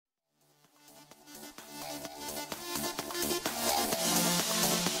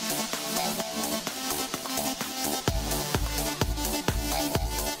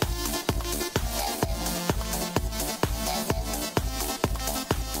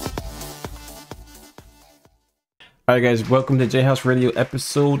All right, guys, welcome to JHouze Radio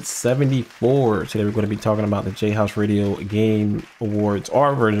episode 74. Today we're going to be talking about the JHouze Radio Game Awards,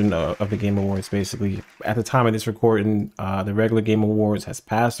 our version of the Game Awards, basically. At the time of this recording, the regular Game Awards has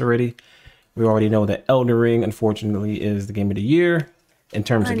passed already. We already know that Elden Ring, unfortunately, is the Game of the Year in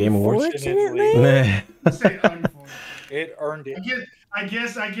terms of Game Awards. Unfortunately? Say unfortunately. It earned it. I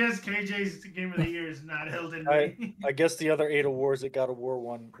guess KJ's Game of the Year is not Elden Ring. I guess the other 8 awards that God of War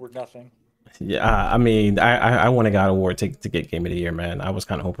won were nothing. Yeah, I mean, I want a God Award to get Game of the Year, man. I was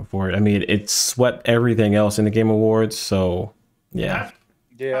kind of hoping for it. I mean, it swept everything else in the Game Awards, so yeah.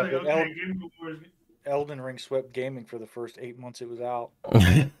 Yeah, Probably but okay, Game Awards. Elden Ring swept gaming for the first 8 months it was out.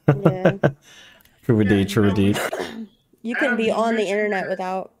 Yeah. True indeed, true indeed. You can be on the internet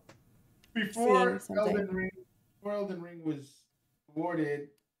without Before seeing something. Elden Ring was awarded,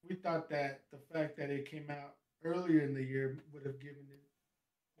 we thought that the fact that it came out earlier in the year would have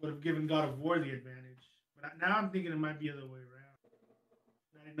given God of War the advantage. But now I'm thinking it might be the other way around.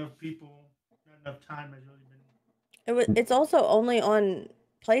 Not enough people, not enough time has really been. It's also only on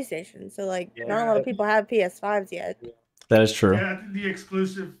PlayStation, so not a lot of people have PS5s yet. That is true. Yeah, I think the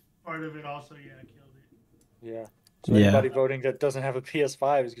exclusive part of it also, killed it. Yeah. So anybody voting that doesn't have a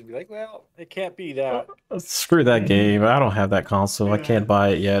PS5 is going to be like, well, it can't be that. Screw that game. I don't have that console. Yeah. I can't buy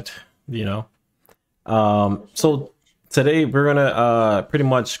it yet, you know. So today we're gonna pretty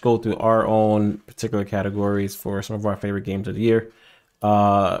much go through our own particular categories for some of our favorite games of the year.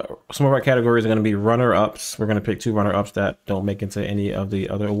 Some of our categories are going to be runner-ups. We're going to pick 2 runner-ups that don't make into any of the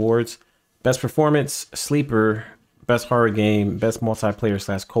other awards. Best performance, sleeper, best horror game, best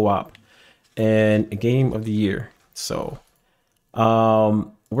multiplayer / co-op, and game of the year. So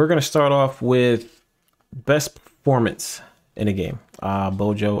we're going to start off with best performance in a game.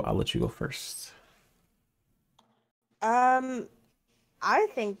 Bojo, I'll let you go first. I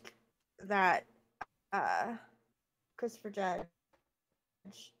think that Christopher Judge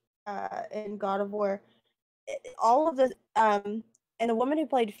in God of War, all of the and the woman who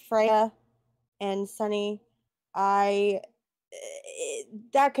played Freya and Sunny, that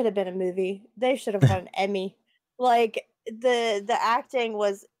could have been a movie. They should have won an Emmy. Like the acting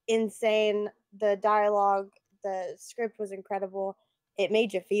was insane, the dialogue, the script was incredible. It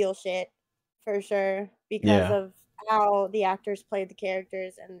made you feel shit for sure because of how the actors played the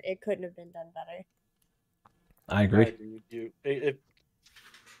characters, and it couldn't have been done better. I agree.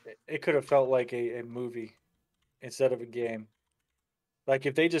 It could have felt like a movie instead of a game. Like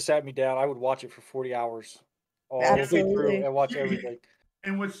if they just sat me down, I would watch it for 40 hours all the way through and watch everything.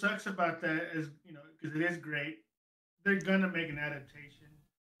 And what sucks about that is, because it is great, they're gonna make an adaptation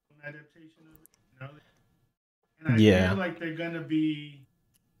of it, And I feel like they're gonna be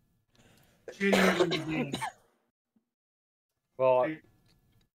shittier than the game. Well,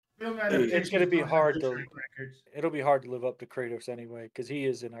 it's going to be hard to. It'll be hard to live up to Kratos anyway, because he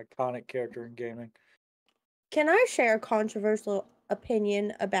is an iconic character in gaming. Can I share a controversial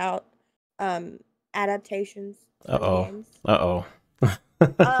opinion about adaptations of games?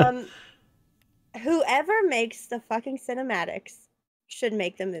 Whoever makes the fucking cinematics should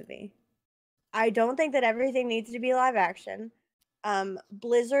make the movie. I don't think that everything needs to be live action.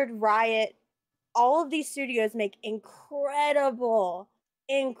 Blizzard, Riot, all of these studios make incredible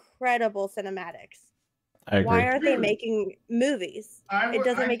cinematics. I agree. Why aren't they making movies? It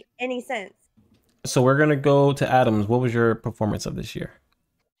doesn't make any sense. So we're gonna go to Adams. What was your performance of this year?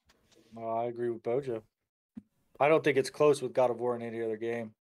 I agree with Bojo. I don't think it's close with God of War in any other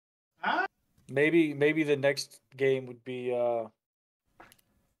game. Maybe the next game would be the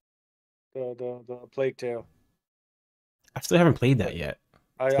Plague Tale. I still haven't played that yet.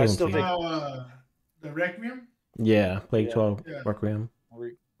 I still think the Requiem. Yeah, Plague 12 Requiem.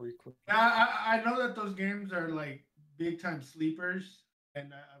 I know that those games are like big time sleepers,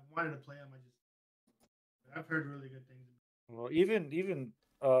 and I wanted to play them. I've heard really good things. Well, even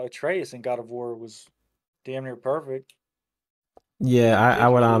Atreus in God of War was damn near perfect. Yeah, I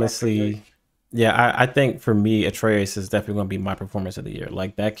would honestly. Yeah, I think for me, Atreus is definitely going to be my performance of the year.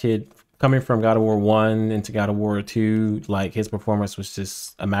 Like that kid coming from God of War 1 into God of War 2, like his performance was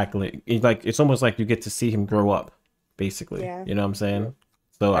just immaculate. It's almost like you get to see him grow up, basically. Yeah. You know what I'm saying? Yeah.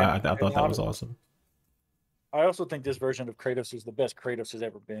 So I thought that was awesome. I also think this version of Kratos is the best Kratos has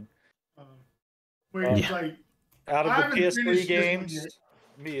ever been. Out of the PS3 games,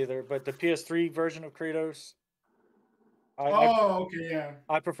 me either, but the PS3 version of Kratos.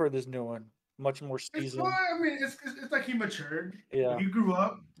 I prefer this new one. Much more seasoned. It's like he matured. Yeah, he grew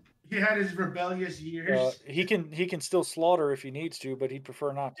up. He had his rebellious years. He can still slaughter if he needs to, but he'd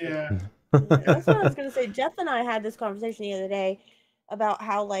prefer not to. Yeah. That's what I was gonna say. Jeff and I had this conversation the other day. about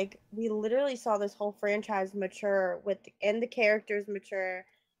how like we literally saw this whole franchise mature and the characters mature,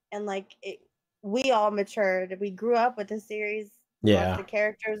 and like we all matured. We grew up with the series. Watched the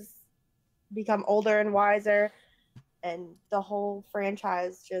characters become older and wiser, and the whole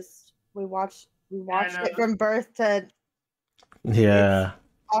franchise just we watched it from birth to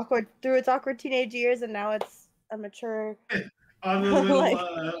awkward through its awkward teenage years, and now it's a mature on the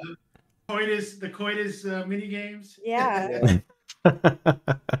little coitus mini games. Yeah.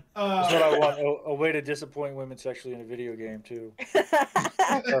 That's what I want. A way to disappoint women sexually in a video game too.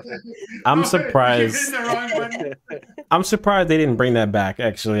 Perfect. I'm surprised. I'm surprised they didn't bring that back.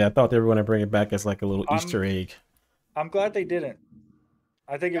 Actually, I thought they were going to bring it back as like a little Easter egg. I'm glad they didn't.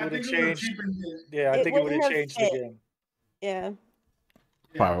 I think it would have changed. Yeah, I think it would have changed the game. Yeah.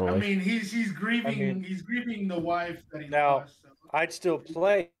 Probably. I mean, he's grieving. He's grieving the wife that he lost. So. I'd still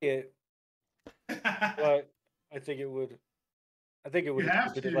play it, but I think it would. I think it would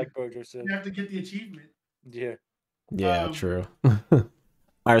have to, like Bojo said. You have to get the achievement. Yeah. Yeah, true. All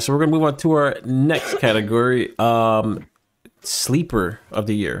right, so we're gonna move on to our next category. Sleeper of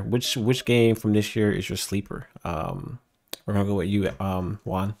the year. Which game from this year is your sleeper? We're gonna go with you,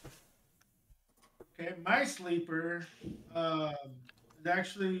 Juan. Okay, my sleeper is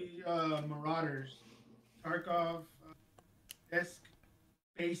actually Marauders, Tarkov-esque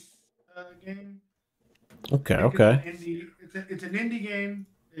space game. Okay. It's an indie game.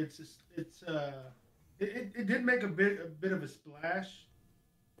 It did make a bit of a splash.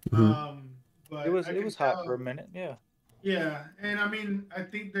 But it was hot for a minute. Yeah. Yeah, and I mean, I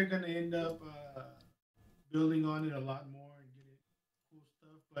think they're gonna end up building on it a lot more and getting cool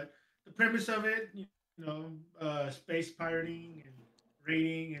stuff. But the premise of it, space pirating and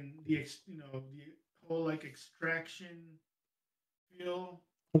raiding and the whole like extraction feel.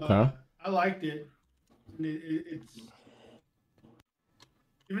 Okay. I liked it. And it's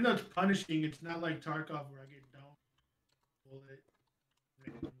even though it's punishing, it's not like Tarkov where I get down.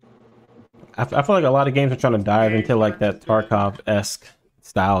 I feel like a lot of games are trying to dive into like that Tarkov-esque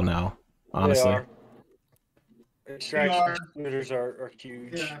style now. Honestly, extraction shooters are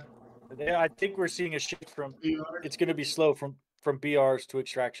huge. Yeah, I think we're seeing a shift from. It's going to be slow from BRs to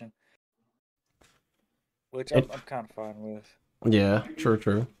extraction, which I'm kind of fine with. Yeah,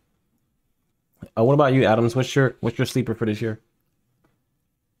 true. What about you, Adams? What's your sleeper for this year?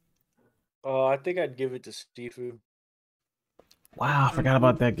 I think I'd give it to Sifu. Wow, I forgot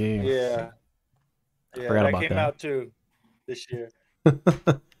about that game. Yeah, that came out too this year.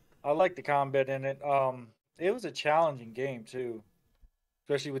 I like the combat in it. It was a challenging game too,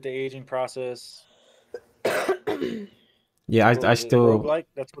 especially with the aging process. Yeah, I still roguelike.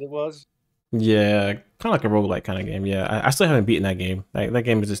 That's what it was. Yeah, kind of like a roguelike kind of game. Yeah, I still haven't beaten that game. That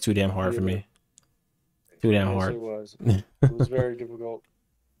game is just too damn hard for me. Too damn hard. It was. It was very difficult.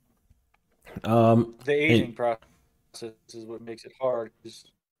 The aging process is what makes it hard.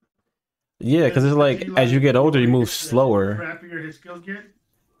 Yeah, because it's like as you get older, you move slower. Crappier his skills get.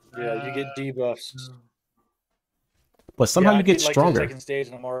 Yeah, you get debuffs. But somehow you get stronger. Like the second stage,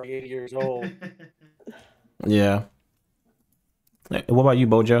 and I'm already 80 years old. Yeah. What about you,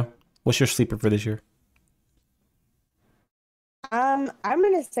 Bojo? What's your sleeper for this year? I'm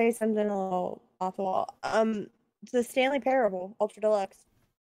gonna say something a little off the wall. The Stanley Parable Ultra Deluxe.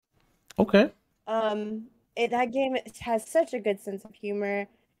 Okay. That game has such a good sense of humor.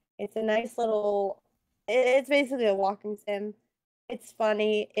 It's a nice little. It's basically a walking sim. It's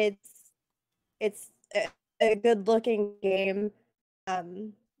funny. It's a good looking game.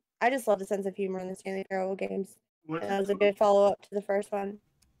 I just love the sense of humor in the Stanley Parable games. And that was a good follow up to the first one.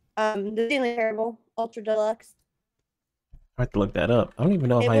 The Stanley Parable Ultra Deluxe. I have to look that up. I don't even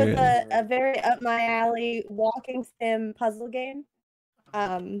know if it was a very up my alley walking sim puzzle game.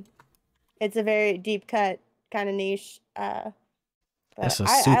 It's a very deep cut kind of niche. That's a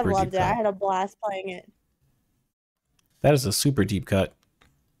I super loved deep it. cut. I had a blast playing it. That is a super deep cut.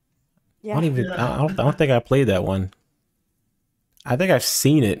 Yeah. I don't think I played that one. I think I've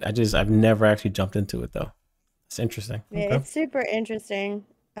seen it. I've never actually jumped into it though. It's interesting. Yeah, Okay. it's super interesting.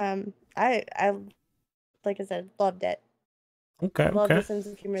 I like I said, loved it. Okay. Love the sense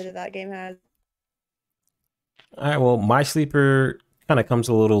of humor that game has. All right. Well, my sleeper kind of comes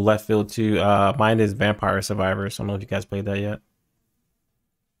a little left field too. Mine is Vampire Survivors. I don't know if you guys played that yet.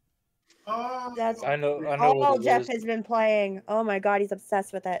 That's I know. all Jeff has been playing. Oh my god, he's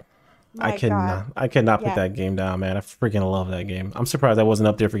obsessed with it. I cannot put that game down, man. I freaking love that game. I'm surprised I wasn't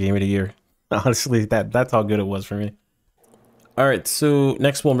up there for Game of the Year. Honestly, that's how good it was for me. All right, so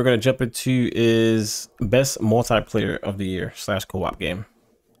next one we're gonna jump into is best multiplayer of the year / co-op game.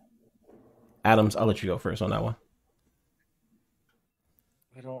 Adams, I'll let you go first on that one.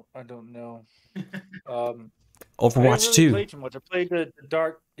 I don't know. Um, Overwatch I didn't really 2. play too much. I played the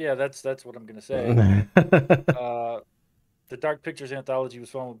Dark. Yeah, that's what I'm gonna say. The Dark Pictures anthology was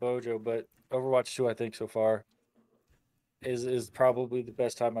fun with Bojo, but Overwatch 2, I think so far is probably the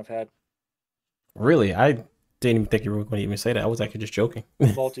best time I've had. Really? I didn't even think you were going to even say that. I was actually just joking.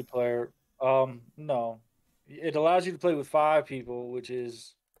 Multiplayer. No, it allows you to play with 5 people, which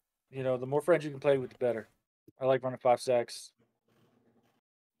is, the more friends you can play with, the better. I like running 5 stacks,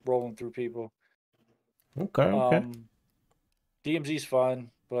 rolling through people. Okay. DMZ's fun,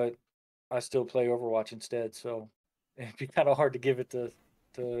 but I still play Overwatch instead, so it'd be kind of hard to give it to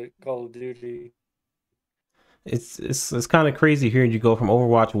Call of Duty. It's kind of crazy hearing you go from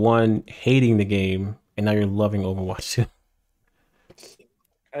Overwatch 1 hating the game and now you're loving Overwatch 2.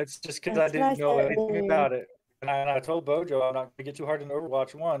 It's just because I didn't know anything about it. And I told Bojo I'm not going to get too hard in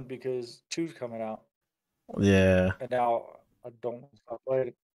Overwatch 1 because 2's coming out. Yeah. And now I don't want to stop playing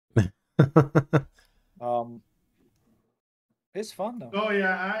it. It's fun though. Oh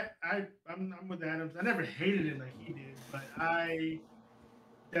yeah, I'm with Adams. I never hated it like he did, but I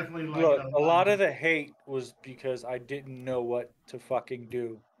definitely like Look, it a lot of the hate was because I didn't know what to fucking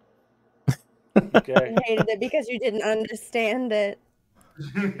do. Okay. You hated it because you didn't understand it.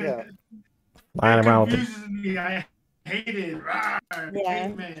 Yeah. Lying around with confuses me. I hate it. Yeah,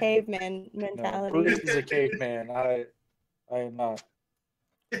 caveman mentality. No, Bruce is a caveman. I am not.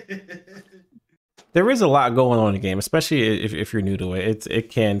 There is a lot going on in the game, especially if you're new to it. It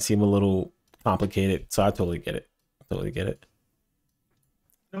can seem a little complicated, so I totally get it.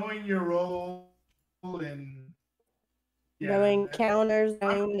 Knowing your role and knowing counters,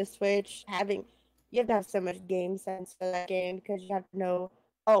 knowing when to switch, you have to have so much game sense for that game because you have to know,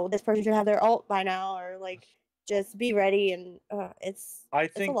 oh, this person should have their ult by now, or like just be ready. And it's a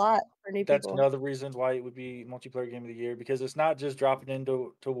lot for new people. That's another reason why it would be multiplayer game of the year, because it's not just dropping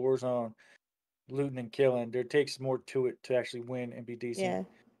into Warzone, looting and killing. There takes more to it to actually win and be decent.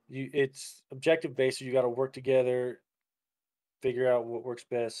 Yeah. It's objective based, so you got to work together, figure out what works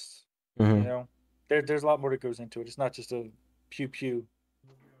best. Mm-hmm. There's a lot more that goes into it. It's not just a pew pew.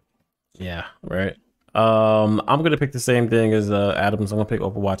 Yeah, right. I'm gonna pick the same thing as Adams. I'm gonna pick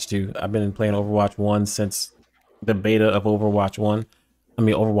Overwatch 2. I've been playing Overwatch 1 since the beta of Overwatch 1.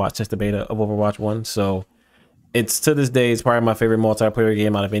 Overwatch since the beta of Overwatch 1. So it's to this day, it's probably my favorite multiplayer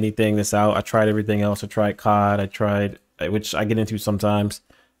game out of anything that's out. I tried everything else. I tried COD. Which I get into sometimes.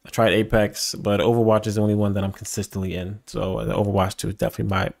 I tried Apex, but Overwatch is the only one that I'm consistently in. So the Overwatch 2 is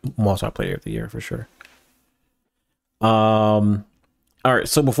definitely my multiplayer of the year for sure. All right,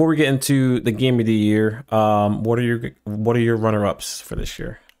 so before we get into the game of the year, what are your runner-ups for this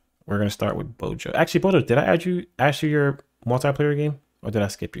year? We're gonna start with Bojo. Actually, Bojo, did I ask you your multiplayer game, or did I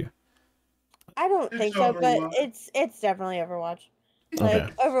skip you? I don't think so, but it's definitely Overwatch.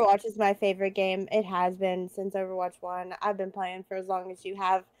 Like, Overwatch is my favorite game. It has been since Overwatch 1. I've been playing for as long as you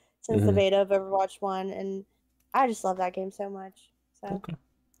have, since the beta of Overwatch 1, and I just love that game so much. So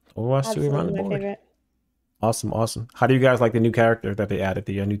Overwatch 2 around the board. Favorite. Awesome. How do you guys like the new character that they added,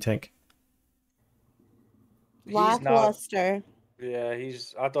 the new tank? Lackluster. Yeah,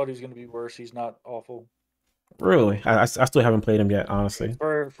 I thought he was going to be worse. He's not awful. Really? I still haven't played him yet, honestly.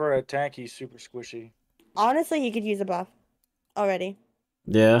 For a tank, he's super squishy. Honestly, he could use a buff already.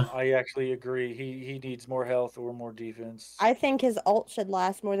 Yeah. I actually agree. He needs more health or more defense. I think his ult should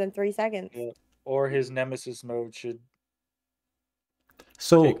last more than 3 seconds. Yeah. Or his nemesis mode should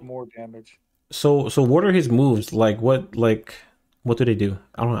take more damage. So what are his moves? What do they do?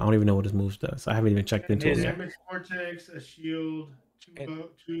 I don't even know what his moves does. I haven't even checked into it yet. Damage vortex, a shield,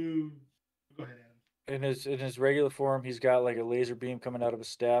 two. Go ahead, Adam. In his regular form, he's got like a laser beam coming out of his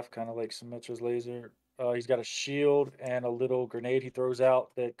staff, kind of like Symmetra's laser. He's got a shield and a little grenade he throws out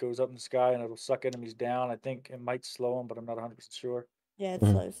that goes up in the sky and it'll suck enemies down. I think it might slow them, but I'm not 100% sure. Yeah, it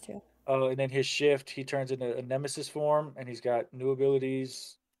slows too. And then his shift, he turns into a nemesis form, and he's got new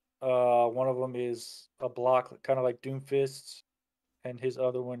abilities. One of them is a block, kind of like Doomfists, and his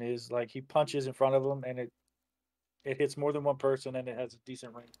other one is like he punches in front of him, and it hits more than one person, and it has a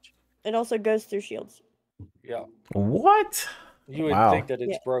decent range. It also goes through shields. Yeah. What? You would think that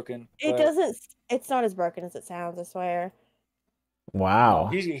it's broken. It doesn't. It's not as broken as it sounds, I swear. Wow.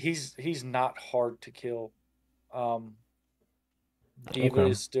 He's not hard to kill. D.Va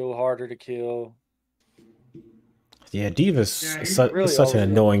is still harder to kill. Yeah, D.Va's such an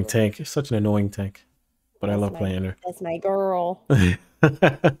annoying tank. It's such an annoying tank. But I love playing her. That's my girl.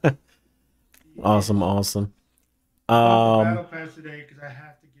 Awesome. Battle pass today because I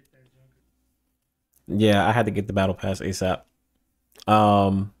have to get that junker. Yeah, I had to get the battle pass ASAP.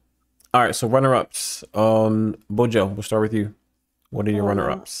 All right, so runner-ups. Bojo, we'll start with you. What are your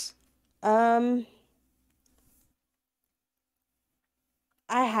runner-ups? I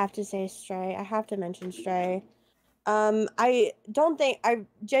have to say Stray. I have to mention Stray. I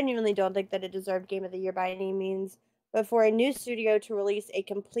genuinely don't think that it deserved Game of the Year by any means. But for a new studio to release a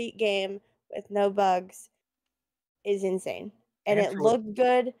complete game with no bugs is insane. And it looked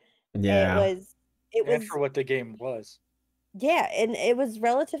good. Yeah. It was for what the game was. Yeah, and it was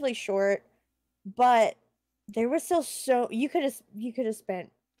relatively short, but there was still you could have spent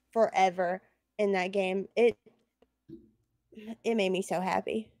forever in that game. It made me so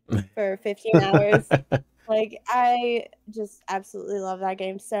happy for 15 hours. Like, I just absolutely love that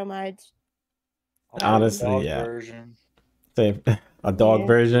game so much. Honestly, yeah. Version. Same. A dog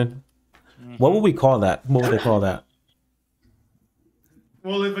version. Mm-hmm. What would we call that? What would they call that?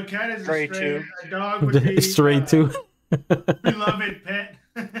 Well, if a cat is Stray a 2. a dog would be Stray 2. Beloved pet.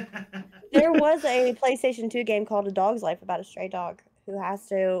 There was a PlayStation 2 game called A Dog's Life about a stray dog who has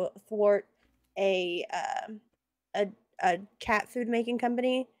to thwart a cat food making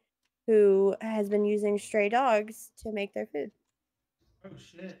company who has been using stray dogs to make their food. Oh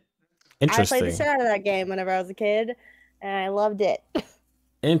shit. Interesting. I played the shit out of that game whenever I was a kid, and I loved it.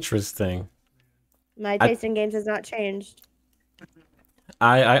 Interesting. My taste in games has not changed.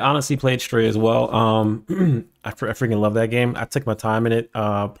 I honestly played Stray as well. I freaking love that game. I took my time in it,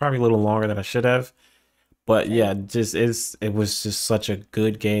 probably a little longer than I should have. But yeah, it was just such a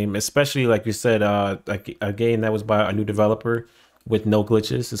good game, especially like you said, like a game that was by a new developer with no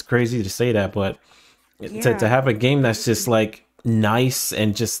glitches. It's crazy to say that, but to have a game that's just like nice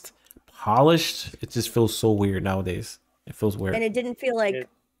and just polished, it just feels so weird nowadays. It feels weird, and it didn't feel like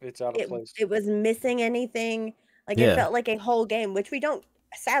it's out of place. It was missing anything. Like it felt like a whole game, which we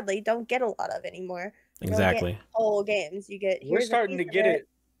sadly don't get a lot of anymore. Exactly. Whole games you get. We're starting to get it.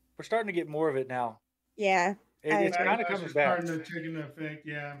 We're starting to get more of it now. Yeah, it's kind of coming back. Starting to take an effect.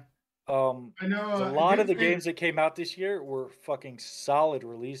 Yeah. I know a lot of the games that came out this year were fucking solid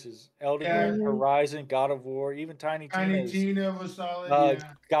releases. Elden Ring, Horizon, God of War, even Tiny Tina was solid.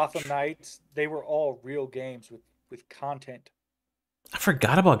 Gotham Knights. They were all real games with content. I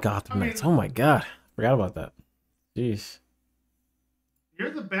forgot about Gotham Knights. Oh my god, forgot about that. Jeez. You're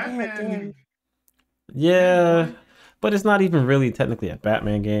the Batman. Yeah, but it's not even really technically a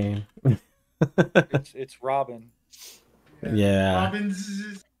Batman game. it's Robin. Yeah.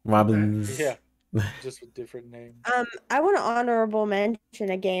 Robin's. Yeah. Just with different names. I want to honorable mention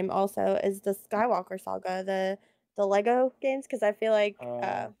a game also is the Skywalker Saga, the Lego games, because I feel like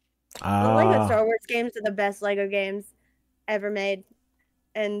the Lego Star Wars games are the best Lego games ever made.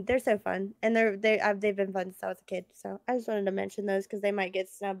 And they're so fun, and they've been fun since I was a kid. So I just wanted to mention those because they might get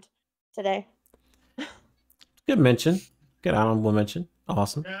snubbed today. Good mention. Good honorable mention.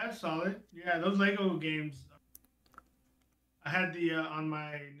 Awesome. Yeah, that's solid. Yeah, those Lego games. I had the on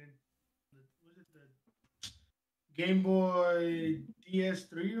my Game Boy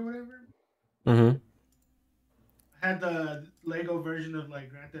DS3 or whatever. Mm-hmm. I had the Lego version of like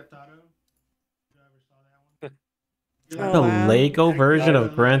Grand Theft Auto. The Lego version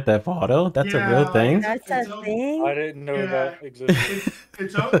of Grand Theft Auto? That's a real thing? That's a thing? I didn't know that existed.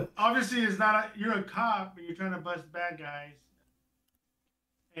 It's obviously it's not you're a cop, but you're trying to bust bad guys.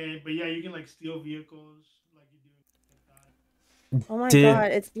 But yeah, you can like steal vehicles like you do. Oh my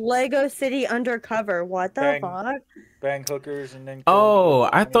god, it's Lego City Undercover. What the fuck? Bang hookers and then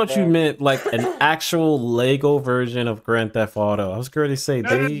I thought you meant like an actual Lego version of Grand Theft Auto. I was going to say it's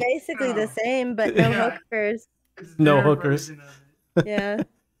basically the same, but no hookers. No hookers. Yeah.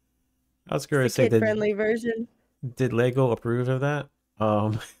 I was going to say kid-friendly version. Did Lego approve of that?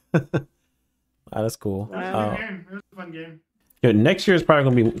 That's cool. Wow. It was a fun game. Yeah, next year is probably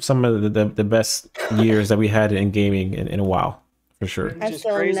going to be some of the best years that we had in gaming in a while, for sure. I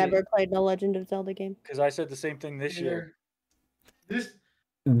still never played the Legend of Zelda game. Because I said the same thing this year.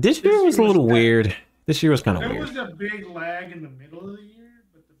 This year was a little weird. This year was kind of weird. There was a big lag in the middle of the year,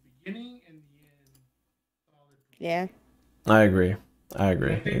 but the beginning and the end. Yeah. I agree. I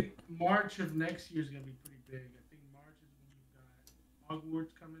think March of next year is going to be pretty big. I think March is when you've got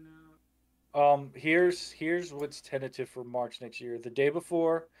Hogwarts coming out. Here's what's tentative for March next year. The day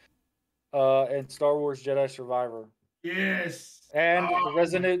before, and Star Wars Jedi Survivor. Yes. And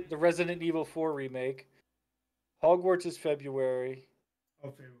the Resident Evil 4 remake. Hogwarts is February. Oh,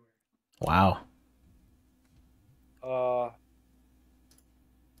 February. Wow.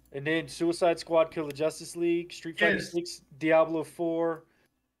 And then Suicide Squad, Kill the Justice League, Street Fighter 6, Diablo 4.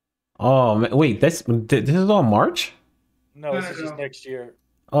 Oh man, wait, this is all March? No, this is just next year.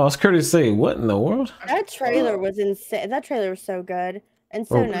 Oh, I was curious to say, what in the world? That trailer was insane. That trailer was so good and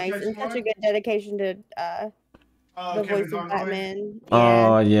so nice, and such a good dedication to The Kevin voice of Conroy. Batman.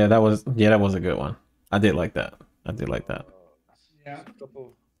 Oh yeah, that was a good one. I did like that. Yeah.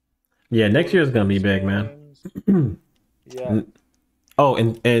 Yeah, next year is gonna be big, man. Yeah. Oh,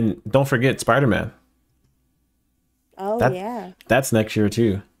 and don't forget Spider-Man. Oh yeah. That's next year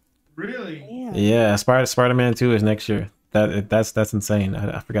too. Really? Yeah, Spider-Man 2 is next year. That's insane.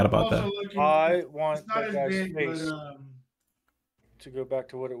 I forgot about that. I want that guy's big, face but, to go back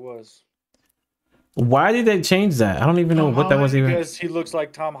to what it was. Why did they change that? I don't even know what that was even. Because he looks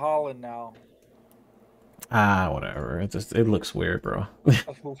like Tom Holland now. Whatever. It looks weird, bro.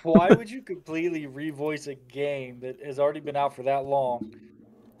 Why would you completely revoice a game that has already been out for that long?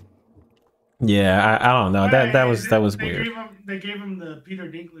 Yeah, I don't know. That was weird. They gave him the Peter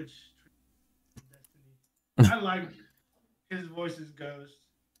Dinklage. I like his voice's ghost.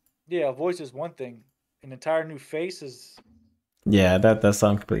 Yeah, voice is one thing. An entire new face is. Yeah, that's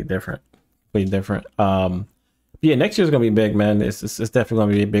something completely different. Yeah, next year's gonna be big, man. It's definitely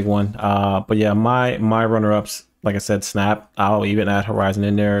gonna be a big one. But yeah, my runner-ups, like I said, Snap. I'll even add Horizon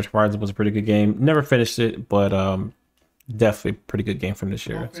in there. Horizon was a pretty good game. Never finished it, but definitely a pretty good game from this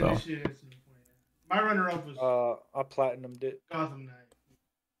year. So my runner-up was I platinumed it. Gotham Knights.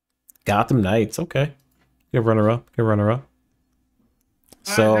 Gotham Knights, okay. Good runner-up.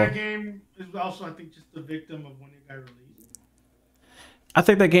 So that game is also, I think, just the victim of when it got released. I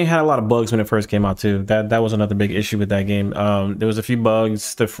think that game had a lot of bugs when it first came out too. That was another big issue with that game. There was a few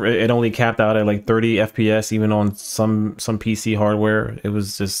bugs. It only capped out at like 30 FPS, even on some PC hardware. It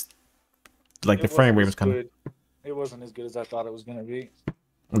was just like the frame rate was kind of. It wasn't as good as I thought it was gonna be.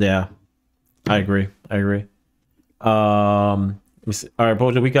 Yeah, I agree. Let me see. All right,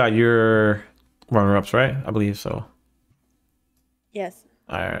 Bojo, we got your runner-ups, right? I believe so. Yes.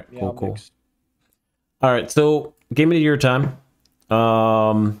 All right, Yeah, cool. All right, so game of the year time.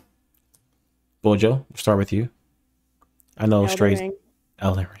 Bojo, we'll start with you. I know Elden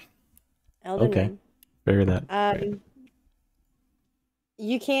Ring. Okay. Figure that. Right.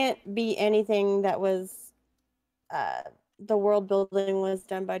 You can't beat anything that was the world building was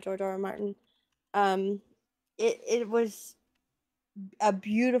done by George R. R. Martin. It was a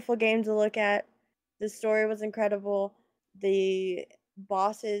beautiful game to look at. The story was incredible. The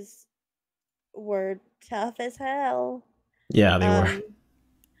bosses were tough as hell. Yeah, they were.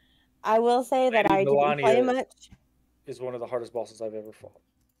 I will say that I didn't play much. Is one of the hardest bosses I've ever fought.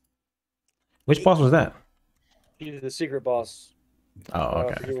 Which boss was that? She's the secret boss. Oh,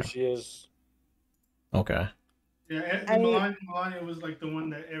 okay. I forget what she is. Okay. Yeah, Melania was like the one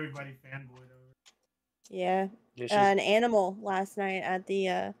that everybody fanboyed over. Yeah. An animal last night at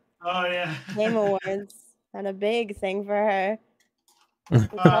the Game Awards had a big thing for her.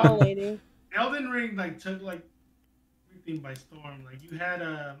 Tall lady. Elden Ring took everything by storm. Like you had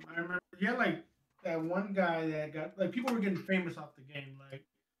I remember you had like that one guy that got people were getting famous off the game. Like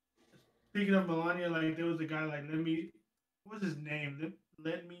speaking of Melania, like there was a guy like what was his name?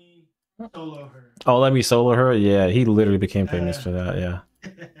 Let me solo her. Oh, let me solo her. Yeah, he literally became famous for that. Yeah,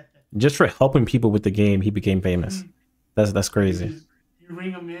 just for helping people with the game, he became famous. That's crazy. You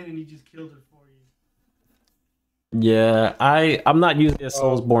ring him in and he just killed it for you. Yeah, I'm not usually a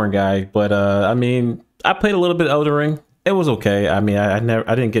Soulsborne guy, but I mean, I played a little bit of Elden Ring. It was okay. I mean, I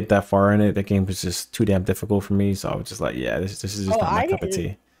didn't get that far in it. The game was just too damn difficult for me, so I was just like, yeah, this is just not my cup of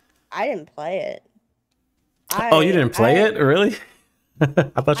tea. I didn't play it. You didn't play it? Really?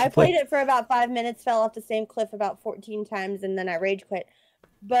 I played it for about 5 minutes, fell off the same cliff about 14 times, and then I rage quit.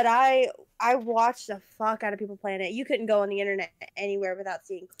 But I watched the fuck out of people playing it. You couldn't go on the internet anywhere without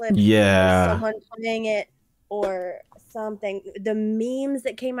seeing clips. Yeah. Of someone playing it or something. The memes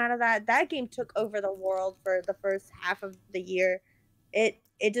that came out of that game took over the world for the first half of the year. It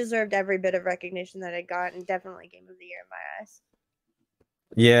deserved every bit of recognition that it got, and definitely Game of the Year in my eyes.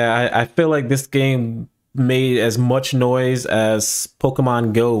 Yeah, I feel like this game made as much noise as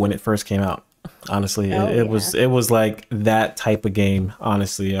Pokemon Go when it first came out. Honestly, it was like that type of game.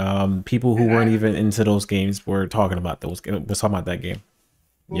 Honestly, people who weren't even into those games were talking about that game.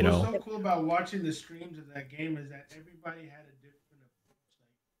 What's so cool about watching the streams of that game is that everybody had a different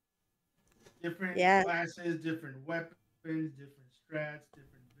approach, different classes, different weapons, different strats, different.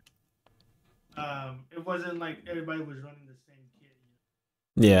 It wasn't like everybody was running the same kit.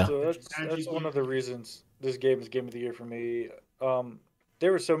 Yeah. So that's one of the reasons this game is Game of the Year for me.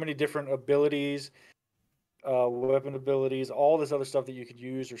 There were so many different abilities, weapon abilities, all this other stuff that you could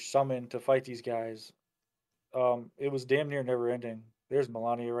use or summon to fight these guys. It was damn near never ending. There's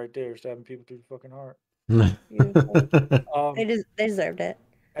Melania right there, stabbing people through the fucking heart. They deserved it.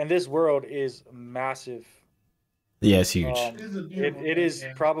 And this world is massive. Yeah, it's huge. It is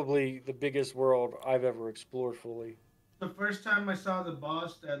probably the biggest world I've ever explored fully. The first time I saw the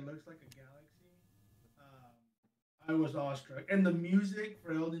boss that looks like a galaxy, I was awestruck. And the music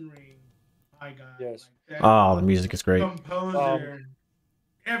for Elden Ring, my God. Yes. Like Oh, the music is great. Composer,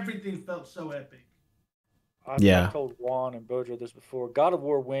 everything felt so epic. I've told Juan and Bojo this before. God of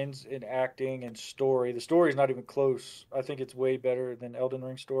War wins in acting and story. The story is not even close. I think it's way better than Elden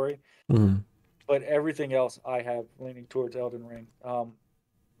Ring story. Mm. But everything else I have leaning towards Elden Ring.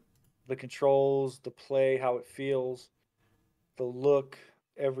 The controls, the play, how it feels, the look,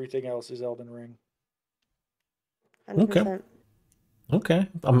 everything else is Elden Ring. 100%. Okay.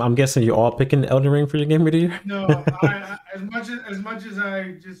 I'm guessing you're all picking Elden Ring for your game of the year. No, as much as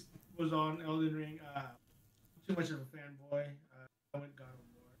I just was on Elden Ring, too much of a fanboy. I went God of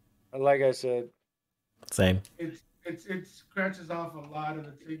War. Like I said, same. It scratches off a lot of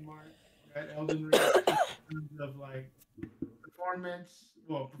the tick marks that Elden Ring in terms of like performance.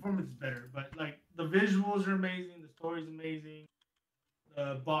 Well, performance is better, but like the visuals are amazing, the story's amazing,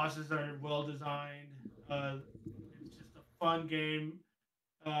 the bosses are well designed. It's just a fun game.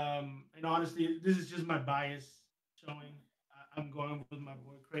 And honestly, this is just my bias showing. I'm going with my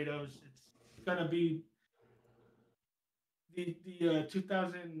boy Kratos. It's gonna be the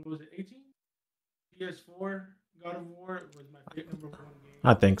 2000, was it 18? PS4 God of War was my number one game.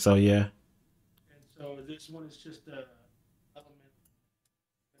 I think so, yeah. And so this one is just a element.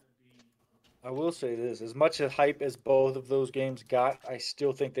 I will say this: as much as hype as both of those games got, I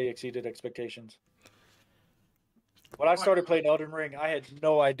still think they exceeded expectations. When I started playing Elden Ring, I had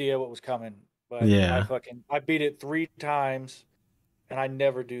no idea what was coming, but I beat it 3 times, and I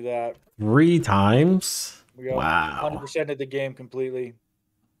never do that. 3 times? Yep, Wow. 100% of the game completely.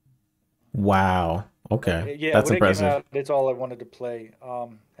 Wow. Okay. Yeah, that's when impressive. It came out, it's all I wanted to play,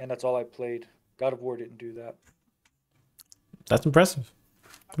 and that's all I played. God of War didn't do that. That's impressive.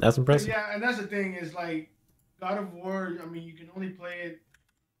 That's impressive. Yeah, and that's the thing is like God of War. I mean, you can only play it.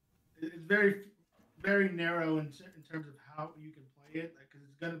 It's very, very narrow in terms of how you can play it,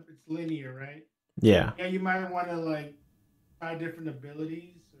 because it's linear, right? Yeah. Yeah, you might want to like try different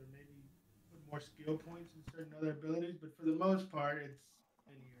abilities or maybe put more skill points in certain other abilities, but for the most part, it's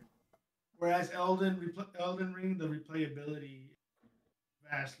linear. Whereas Elden Ring, the replayability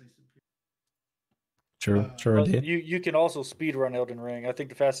vastly superior. True indeed. You can also speed run Elden Ring. I think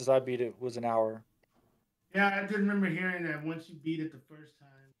the fastest I beat it was an hour. Yeah, I did remember hearing that once you beat it the first time.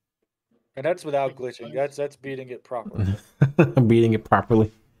 And that's without glitching. That's beating it properly. Beating it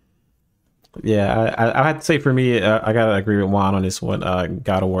properly. Yeah, I had to say for me, I gotta agree with Juan on this one.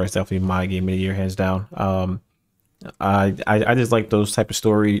 God of War is definitely my game of the year, hands down. I just like those type of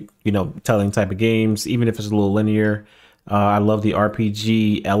story, telling type of games, even if it's a little linear. I love the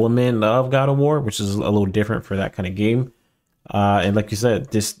RPG element of God of War, which is a little different for that kind of game. And like you said,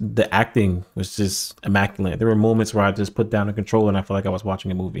 the acting was just immaculate. There were moments where I just put down a controller and I felt like I was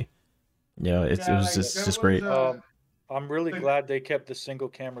watching a movie. It was just great. I'm really glad they kept the single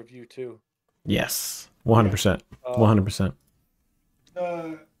camera view too. Yes, 100%, 100%.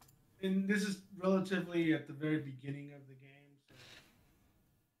 And this is relatively at the very beginning of the game, so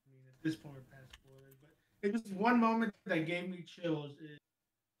I mean, at this point we're past spoilers. But it was one moment that gave me chills. It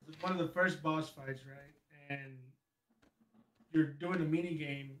was one of the first boss fights, right? And you're doing a mini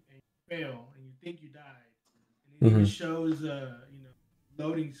game and you fail and you think you died, and it just shows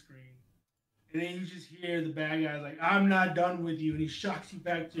loading screen. And then you just hear the bad guy like, "I'm not done with you," and he shocks you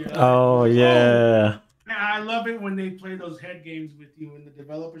back to your life. Oh, yeah. Man, I love it when they play those head games with you, when the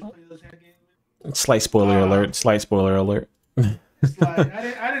developers play those head games with you. Slight spoiler alert. Slight spoiler alert. I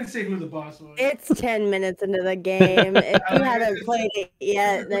didn't say who the boss was. It's 10 minutes into the game. If you haven't played it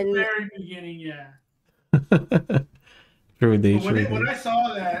yet, then... the very beginning, yeah. True indeed. When I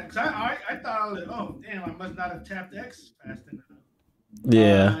saw that, because I thought, oh, damn, I must not have tapped X fast enough.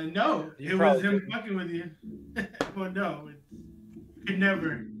 Yeah. No, it was him fucking with you. Well, no, it could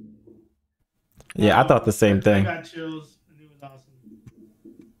never. Yeah, I thought the same thing. I got chills, and it was awesome.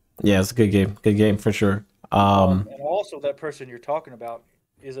 Yeah, it's a good game. Good game for sure. And also, that person you're talking about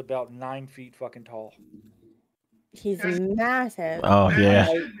is about 9 feet fucking tall. He's massive. Oh,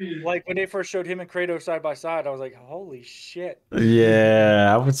 yeah. Like when they first showed him and Kratos side by side, I was like, holy shit.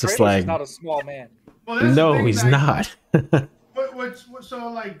 Yeah, I was just Kratos is not a small man. Well, no, he's not. So,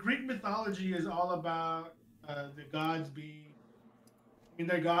 like, Greek mythology is all about the gods being, I mean,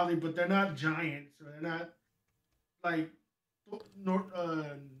 they're godly, but they're not giants, or they're not like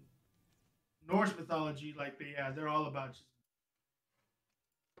Norse mythology. Like, they're all about just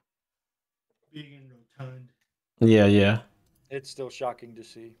big and rotund. Yeah. It's still shocking to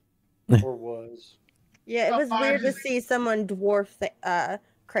see, or was. Yeah, it was weird to see someone dwarf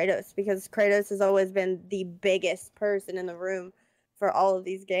Kratos, because Kratos has always been the biggest person in the room for all of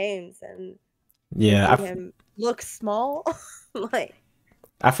these games, and yeah, him look small. Like,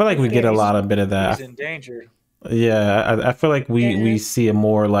 I feel like we get a bit of that. He's in danger. Yeah, I feel like we see it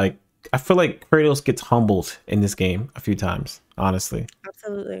more like, I feel like Kratos gets humbled in this game a few times, honestly.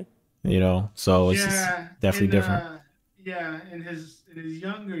 Absolutely. You know, so it's just definitely different. Yeah, in his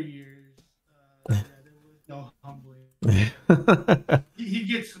younger years, there was no humbling. he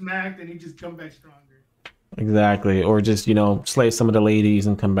gets smacked and he just come back stronger. Exactly, or just, you know, slay some of the ladies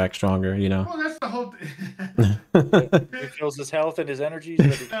and come back stronger. You know. Well, that's the whole thing. He feels his health and his energy.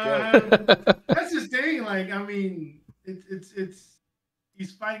 Ready to go. That's his thing. Like, I mean, it's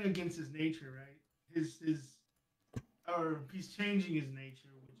he's fighting against his nature, right? Or he's changing his nature,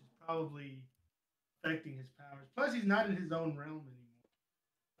 which is probably affecting his powers. Plus, he's not in his own realm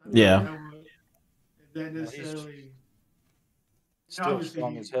anymore. Yeah. That necessarily. Still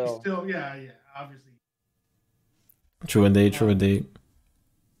strong as hell. Still, yeah, obviously. True indeed. The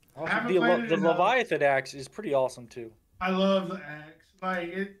Leviathan axe is pretty awesome too. I love the axe.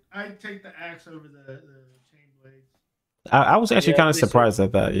 Like, I take the axe over the chain blades. I was actually kind of surprised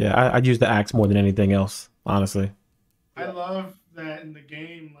at that. Yeah, I'd use the axe more than anything else, honestly. I love that in the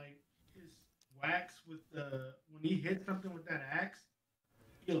game, like, his wax with when he hits something with that axe,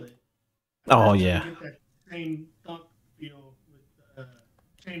 feel it. Oh yeah. Get that same thump feel with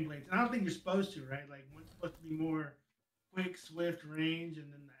chain blades, and I don't think you're supposed to, right? Like, it's supposed to be more quick, swift range, and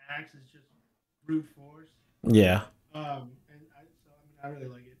then the axe is just brute force. Yeah. I really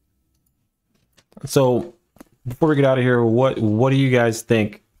like it. So before we get out of here, what do you guys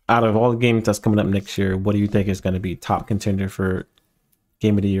think, out of all the games that's coming up next year, what do you think is going to be top contender for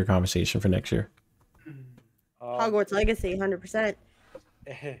Game of the Year conversation for next year? Hogwarts Legacy, 100%.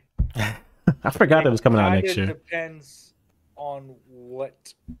 I forgot it was coming out next year. It depends on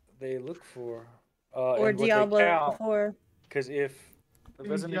what they look for. Or Diablo 4. Because if the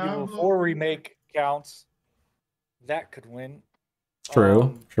Resident Evil 4 remake counts, that could win.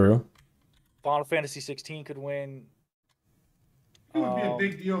 True. Final Fantasy 16 could win. It would be a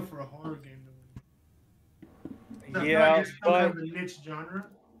big deal for a horror game to win. Yeah, but a niche genre.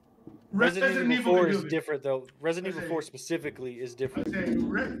 Resident Evil 4 is different, though. Resident Evil 4 specifically is different.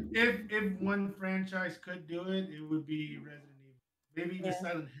 If one franchise could do it, it would be Resident Evil. Maybe even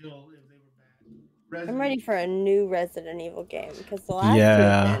Silent Hill if they were bad. I'm ready for a new Resident Evil game, because the last two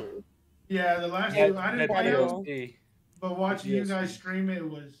have been... Yeah, the last two, I didn't play them, but watching you guys stream it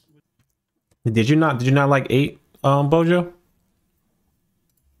was... Did you not like 8, Bojo?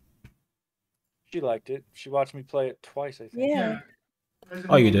 She liked it. She watched me play it twice, I think. Yeah.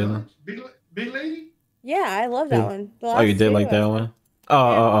 Oh, you did? Big Lady? Yeah, I love that one. Oh, you did like that one?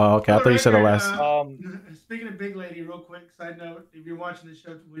 Oh, okay. I thought you said the last. Speaking of Big Lady, real quick, side note, if you're watching the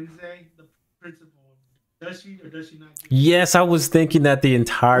show Wednesday, the principal, does she or does she not? Yes, I was thinking that the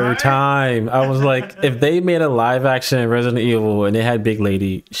entire time. I was like, if they made a live action Resident Evil and they had Big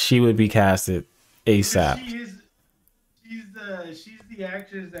Lady, she would be casted ASAP. She's the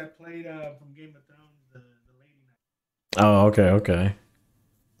actress that played from Game of Thrones, the lady. Oh, okay.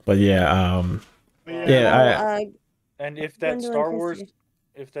 But and if that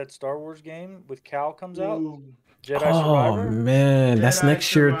Star Wars game with Cal comes out, Jedi Survivor. Oh man, that's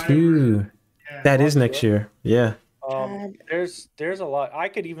next year too. Yeah, that is next year. Yeah. There's a lot. I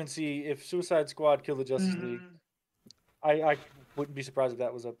could even see if Suicide Squad Kill the Justice League. I wouldn't be surprised if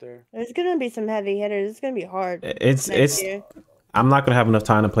that was up there. There's gonna be some heavy hitters. It's gonna be hard. It's. I'm not gonna have enough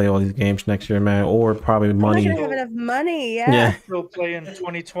time to play all these games next year, man, or probably money. I'm not gonna have enough money. Yeah. Still playing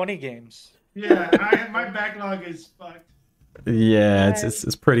 2020 games. Yeah, my backlog is fucked. Yeah,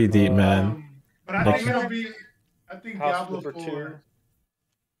 it's pretty deep, man. But I think it'll be. I think Diablo 4.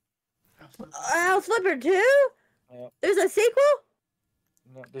 House Flipper 2? Yeah. There's a sequel?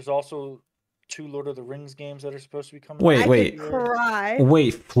 No, there's also 2 Lord of the Rings games that are supposed to be coming. Wait. Cry.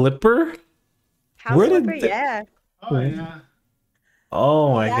 Wait, Flipper? House Flipper, yeah. Oh yeah.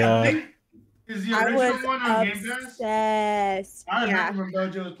 Oh my god. Is the original one on Game Pass? I remember when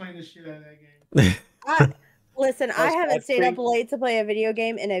Bojo was playing the shit out of that game. Listen, I haven't stayed up late to play a video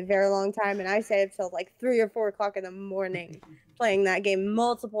game in a very long time, and I stayed up till like 3 or 4 o'clock in the morning playing that game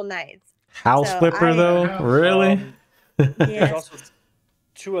multiple nights. House Flipper, though? Really? There's also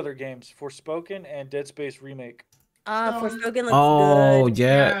 2 other games, Forspoken and Dead Space Remake. Forspoken looks good. Oh,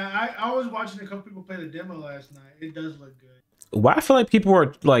 yeah. I was watching a couple people play the demo last night. It does look good. Well, I feel like people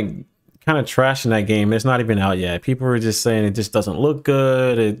are like kind of trashing that game. It's not even out yet. People are just saying it just doesn't look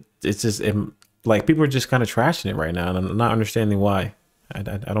good. It's just like people are just kind of trashing it right now, and I'm not understanding why. I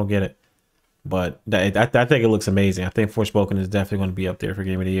don't get it. But I think it looks amazing. I think Forspoken is definitely going to be up there for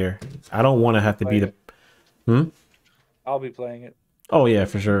Game of the Year. I don't want to have to be the. I'll be playing it. Oh yeah,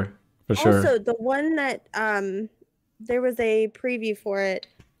 for sure, for sure. Also, the one that there was a preview for it.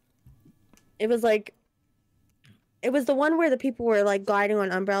 It was the one where the people were like gliding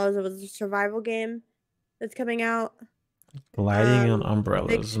on umbrellas. It was a survival game that's coming out. Gliding on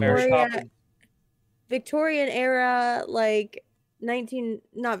umbrellas. Victorian era, like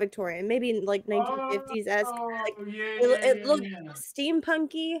not Victorian, maybe like 1950s esque. It looked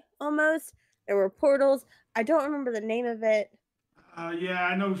steampunky almost. There were portals. I don't remember the name of it. Yeah,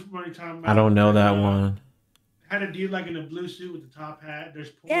 I know what you're talking about. I don't know that one. Had a dude like in a blue suit with the top hat. There's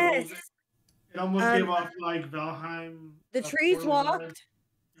portals. Yes. It almost gave off like Valheim. The trees walked.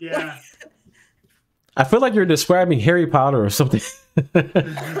 Yeah. I feel like you're describing Harry Potter or something.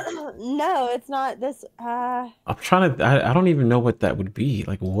 No, it's not this. I'm trying to. I don't even know what that would be.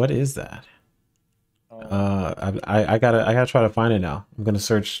 Like, what is that? I gotta try to find it now. I'm gonna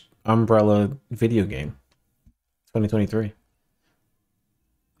search Umbrella video game, 2023.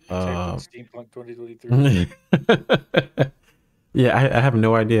 Steampunk 2023. Yeah, I have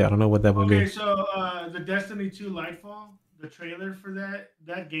no idea. I don't know what that would be. Okay, so the Destiny 2 Lightfall, the trailer for that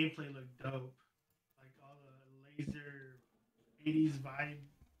gameplay looked dope. Like all the laser 80s vibe.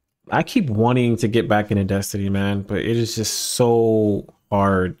 I keep wanting to get back into Destiny, man, but it is just so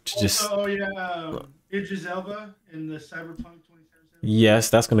hard to just. Oh yeah, Idris Elba in the Cyberpunk 2077. Yes,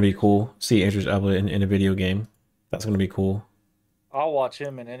 that's gonna be cool. See Idris Elba in a video game. That's gonna be cool. I'll watch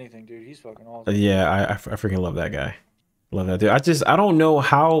him in anything, dude. He's fucking awesome. Yeah, I freaking love that guy. Love that dude. I don't know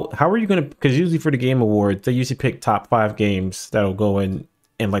how are you gonna, because usually for the Game Awards they usually pick top 5 games that'll go in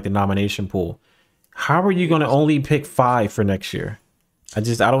like the nomination pool. How are you gonna only pick 5 for next year? I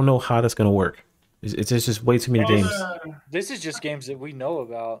don't know how that's gonna work. It's just way too many games. This is just games that we know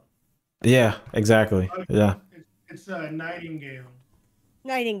about. Yeah, exactly. Yeah. It's Nightingale.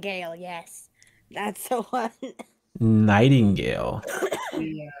 Nightingale, yes, that's the one. Nightingale.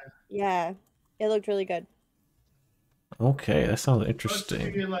 Yeah, it looked really good. Okay, that sounds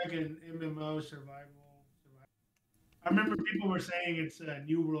interesting. Like an MMO survival. I remember people were saying it's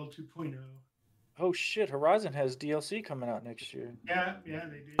New World 2.0. Oh shit, Horizon has DLC coming out next year. Yeah, they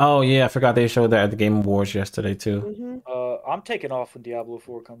do. Oh yeah, I forgot they showed that at the Game Awards yesterday too. Mm-hmm. I'm taking off when Diablo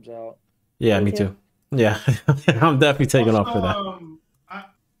 4 comes out. Yeah, me too. Yeah, I'm definitely taking off for that. I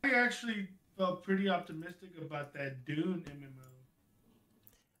actually felt pretty optimistic about that Dune MMO.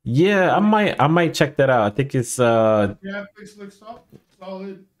 Yeah, I might check that out. I think it's graphics look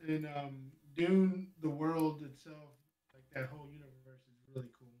solid, and Dune, the world itself, like that whole universe is really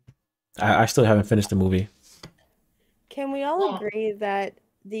cool. I still haven't finished the movie. Can we all agree that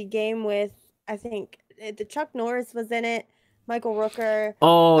the game with, I think the Chuck Norris was in it, Michael Rooker.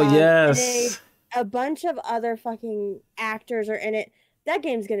 Oh yes. A bunch of other fucking actors are in it. That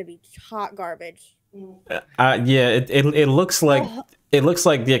game's gonna be hot garbage. Yeah, it looks like the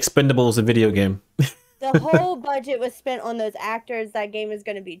Expendables, a video game. The whole budget was spent on those actors. That game is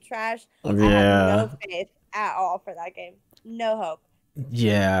gonna be trash. Yeah. I have no faith at all for that game. No hope.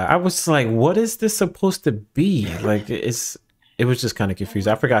 Yeah, I was like, what is this supposed to be? Like, it was just kind of confused.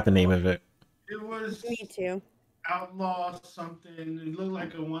 I forgot the name of it. It was Me too. Outlaw something. It looked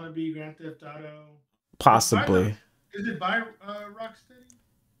like a wannabe Grand Theft Auto. Possibly. Is it by Rocksteady?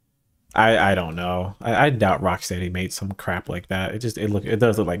 I don't know. I doubt Rocksteady made some crap like that. It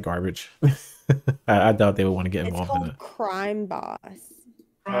does look like garbage. I doubt they would want to get involved in it. Crime Boss.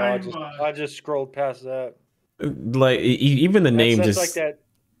 I just scrolled past that. Like even the name that's just like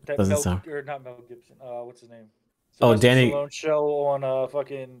that doesn't Mel, sound. or not Mel Gibson. What's his name? Oh, Danny. Stallone show on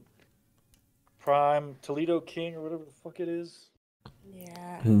fucking Prime, Toledo King or whatever the fuck it is.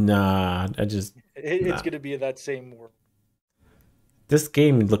 Yeah. Nah, it's gonna be that same world. This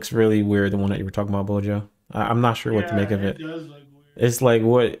game looks really weird. The one that you were talking about, Bojo. I'm not sure what to make of it. It does look weird. It's like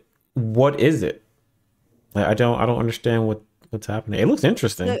what is it? Like I don't understand what's happening. It looks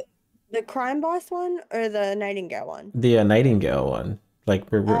interesting. The Crime Boss one or the Nightingale one? The Nightingale one. Like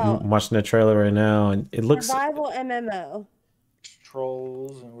we're watching the trailer right now, and it looks survival MMO.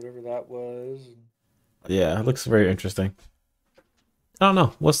 Trolls and whatever that was. Yeah, it looks very interesting. I don't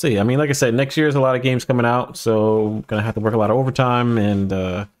know. We'll see. I mean, like I said, next year is a lot of games coming out, so I'm gonna have to work a lot of overtime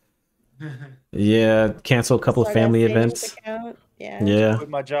and yeah, cancel a couple of family events. Yeah. Quit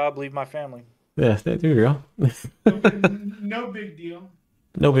my job, leave my family. Yeah, there you go. No big deal.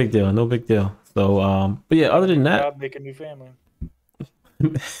 No big deal. No big deal. So, but yeah, other than that, make a new family.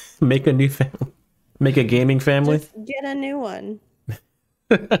 Make a new family. Make a gaming family. Just get a new one.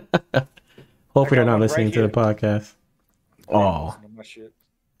 Hopefully they're not listening to the podcast. Oh,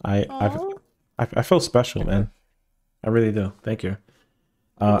 I feel special, man. I really do. Thank you.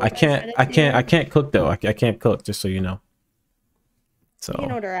 I can't cook though. I can't cook, just so you know. So you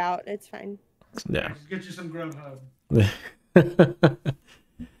can order out. It's fine. Yeah. Just get you some Grubhub.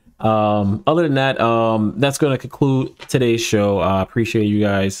 Other than that, that's going to conclude today's show. Appreciate you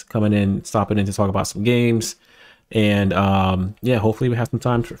guys coming in, stopping in to talk about some games, and yeah, hopefully we have some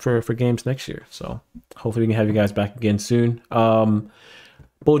time for games next year. So hopefully we can have you guys back again soon.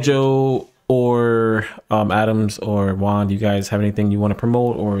 Bojo or Adams or Juan, do you guys have anything you want to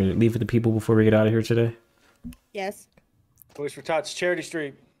promote or leave with the people before we get out of here today? Yes. Toys for Tots Charity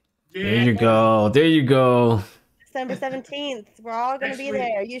Street. Yeah. There you go. There you go. December 17th. We're all going to be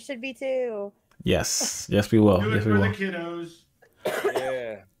there. You should be too. Yes. Yes, we will. Do it Yes, we for will. the kiddos.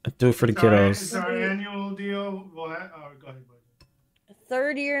 Yeah. Do it for the kiddos. It's our annual deal. Go ahead, buddy.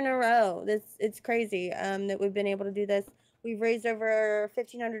 Third year in a row. It's crazy that we've been able to do this. We've raised over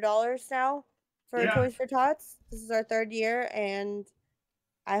 $1,500 now for Toys for Tots. This is our third year, and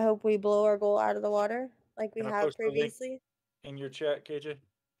I hope we blow our goal out of the water like we have previously. In your chat, KJ?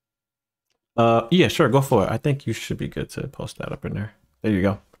 Yeah, sure, go for it. I think you should be good to post that up in there. There you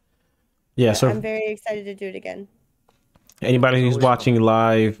go. Yeah, so I'm very excited to do it again. Anybody who's watching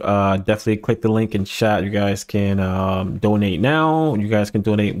live, definitely click the link in chat. You guys can donate now. You guys can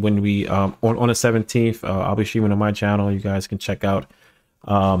donate when we on the 17th. I'll be streaming on my channel. You guys can check out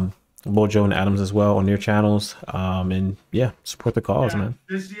Bojo and Adams as well on their channels. And yeah, support the cause, man.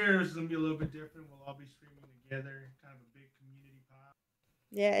 This year is gonna be a little bit different. We'll all be streaming together, kind of a big community pop.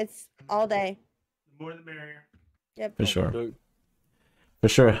 Yeah, it's all day. The more the merrier. Yep. For sure. For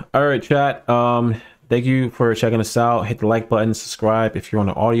sure. All right, chat. Thank you for checking us out. Hit the like button, subscribe. If you're on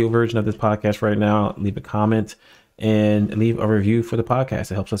the audio version of this podcast right now, leave a comment and leave a review for the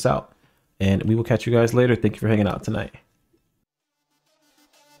podcast. It helps us out. And we will catch you guys later. Thank you for hanging out tonight.